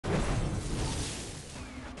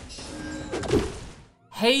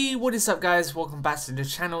Hey, what is up guys, welcome back to the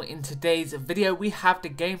channel. In today's video we have the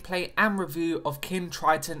gameplay and review of King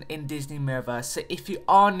Triton in Disney Mirrorverse. So if you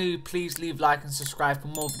are new, please leave a like and subscribe for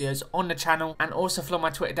more videos on the channel, and also follow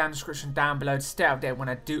my Twitter down in the description down below to stay updated when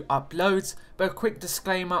I do uploads. But a quick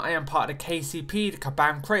disclaimer, I am part of the KCP, the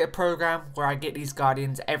Kabam Creator Program, where I get these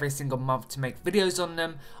Guardians every single month to make videos on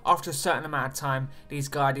them. After a certain amount of time, these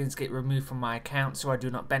Guardians get removed from my account, so I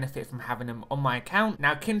do not benefit from having them on my account.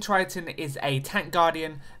 Now, King Triton is a tank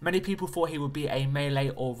Guardian. Many people thought he would be a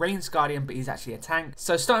melee or ranged Guardian, but he's actually a tank.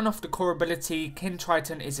 So starting off the core ability, King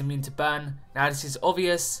Triton is immune to burn. Now this is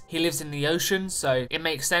obvious, he lives in the ocean, so it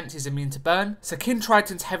makes sense he's immune to burn. So King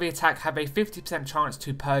Triton's heavy attack have a 50% chance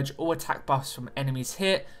to purge all attack buffs from enemies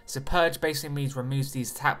hit. So purge basically means removes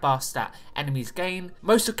these attack buffs that enemies gain.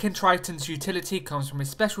 Most of King Triton's utility comes from his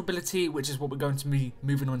special ability, which is what we're going to be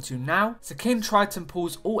moving on to now. So King Triton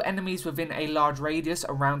pulls all enemies within a large radius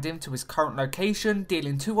around him to his current location,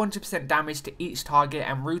 dealing 200% damage to each target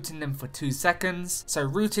and rooting them for 2 seconds. So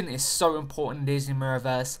rooting is so important in Disney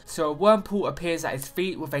Mirrorverse. So a whirlpool appears at his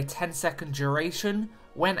feet with a 10-second duration.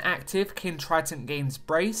 When active, King Triton gains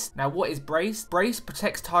Brace. Now what is Brace? Brace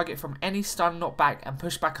protects target from any stun, knockback and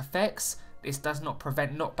pushback effects. This does not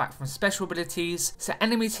prevent knockback from special abilities. So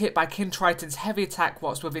enemies hit by King Triton's heavy attack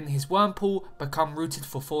whilst within his whirlpool become rooted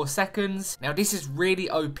for 4 seconds. Now this is really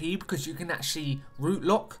OP because you can actually root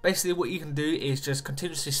lock. Basically what you can do is just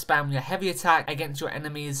continuously spam your heavy attack against your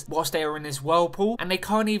enemies whilst they are in this whirlpool and they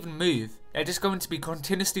can't even move. They're just going to be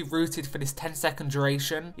continuously rooted for this 10-second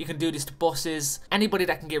duration. You can do this to bosses. Anybody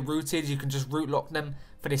that can get rooted, you can just root lock them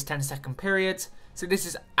for this 10-second period. So this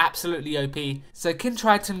is absolutely OP. So King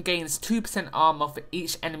Triton gains 2% armor for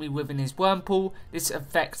each enemy within his whirlpool. This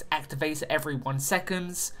effect activates every 1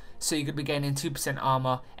 second. So you're going to be gaining 2%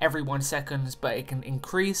 armor every 1 second, but it can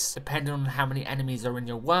increase depending on how many enemies are in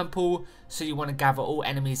your whirlpool. So you want to gather all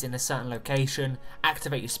enemies in a certain location,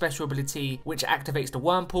 activate your special ability, which activates the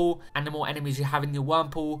whirlpool, and the more enemies you have in your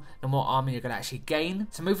whirlpool, the more armor you're going to actually gain.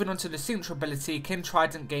 So moving on to the signature ability, King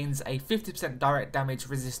Triton gains a 50% direct damage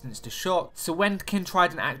resistance to shock. So when King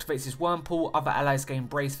Triton activates his whirlpool, other allies gain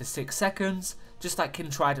Brace for 6 seconds. Just like King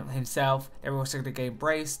Triton himself, they're also going to gain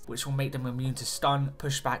Brace, which will make them immune to stun,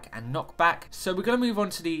 pushback and knockback. So we're going to move on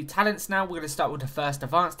to the talents now. We're going to start with the first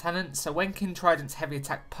advanced talent. So when King Triton's heavy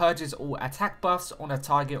attack purges all attack buffs on a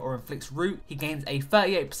target or inflicts root, he gains a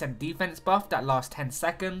 38% defense buff that lasts 10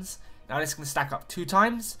 seconds. Now this can stack up 2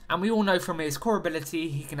 times, and we all know from his core ability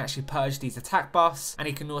he can actually purge these attack buffs, and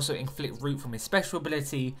he can also inflict root from his special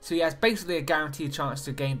ability, so he has basically a guaranteed chance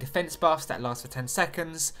to gain defense buffs that last for 10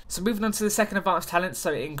 seconds. So moving on to the second advanced talent,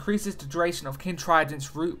 so it increases the duration of King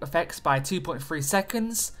Triton's root effects by 2.3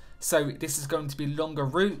 seconds, so this is going to be longer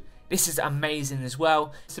root. This is amazing as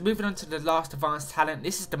well. So moving on to the last advanced talent,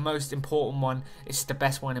 this is the most important one. This is the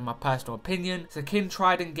best one in my personal opinion. So King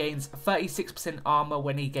Triton gains 36% armor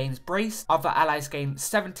when he gains Brace. Other allies gain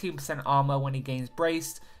 17% armor when he gains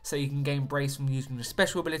Brace. So you can gain Brace from using your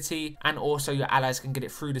special ability, and also your allies can get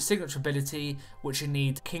it through the signature ability, which you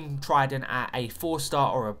need King Triton at a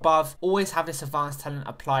 4-star or above. Always have this advanced talent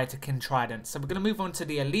applied to King Triton. So we're going to move on to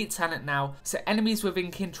the elite talent now. So enemies within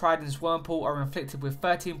King Triton's whirlpool are inflicted with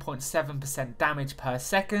 13.7% damage per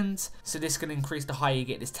second. So this can increase the higher you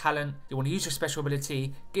get this talent. You want to use your special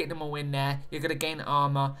ability, get them all in there. You're going to gain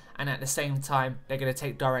armor, and at the same time they're going to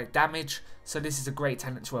take direct damage. So this is a great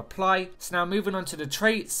talent to apply. So now moving on to the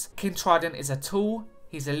traits. King Triton is a tool.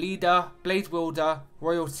 He's a leader, blade wielder,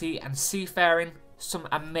 royalty and seafaring. Some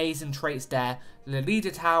amazing traits there. The leader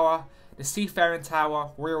tower, the seafaring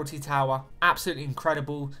tower, royalty tower. Absolutely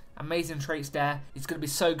incredible. Amazing traits there. It's going to be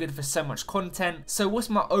so good for so much content. So what's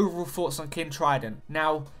my overall thoughts on King Triton?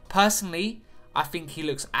 Now, personally, I think he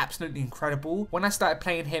looks absolutely incredible. When I started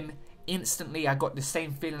playing him, instantly I got the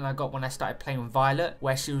same feeling I got when I started playing with Violet,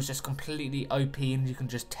 where she was just completely OP and you can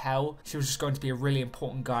just tell she was just going to be a really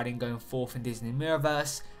important Guardian going forth in Disney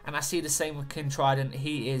Mirrorverse. And I see the same with King Triton.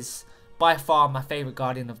 He is by far my favourite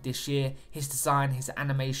Guardian of this year. His design, his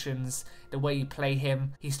animations, the way you play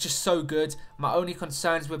him, he's just so good. My only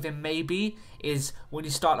concerns with him maybe is when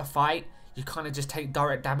you start a fight, you kind of just take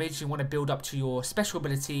direct damage. You want to build up to your special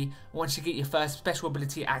ability. Once you get your first special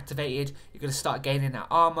ability activated, you're going to start gaining that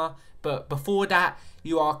armor. But before that,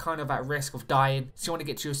 you are kind of at risk of dying. So you want to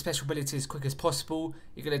get to your special ability as quick as possible.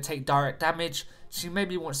 You're going to take direct damage. So you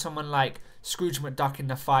maybe want someone like Scrooge McDuck in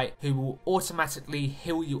the fight who will automatically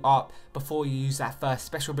heal you up before you use that first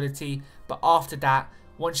special ability. But after that,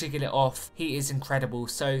 once you get it off, he is incredible.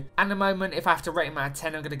 So at the moment, if I have to rate him out of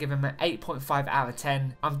 10, I'm going to give him an 8.5 out of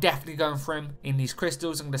 10. I'm definitely going for him in these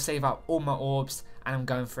crystals. I'm going to save up all my orbs and I'm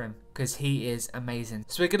going for him because he is amazing.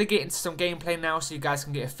 So we're going to get into some gameplay now so you guys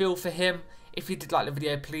can get a feel for him. If you did like the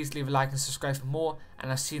video, please leave a like and subscribe for more,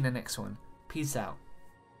 and I'll see you in the next one. Peace out.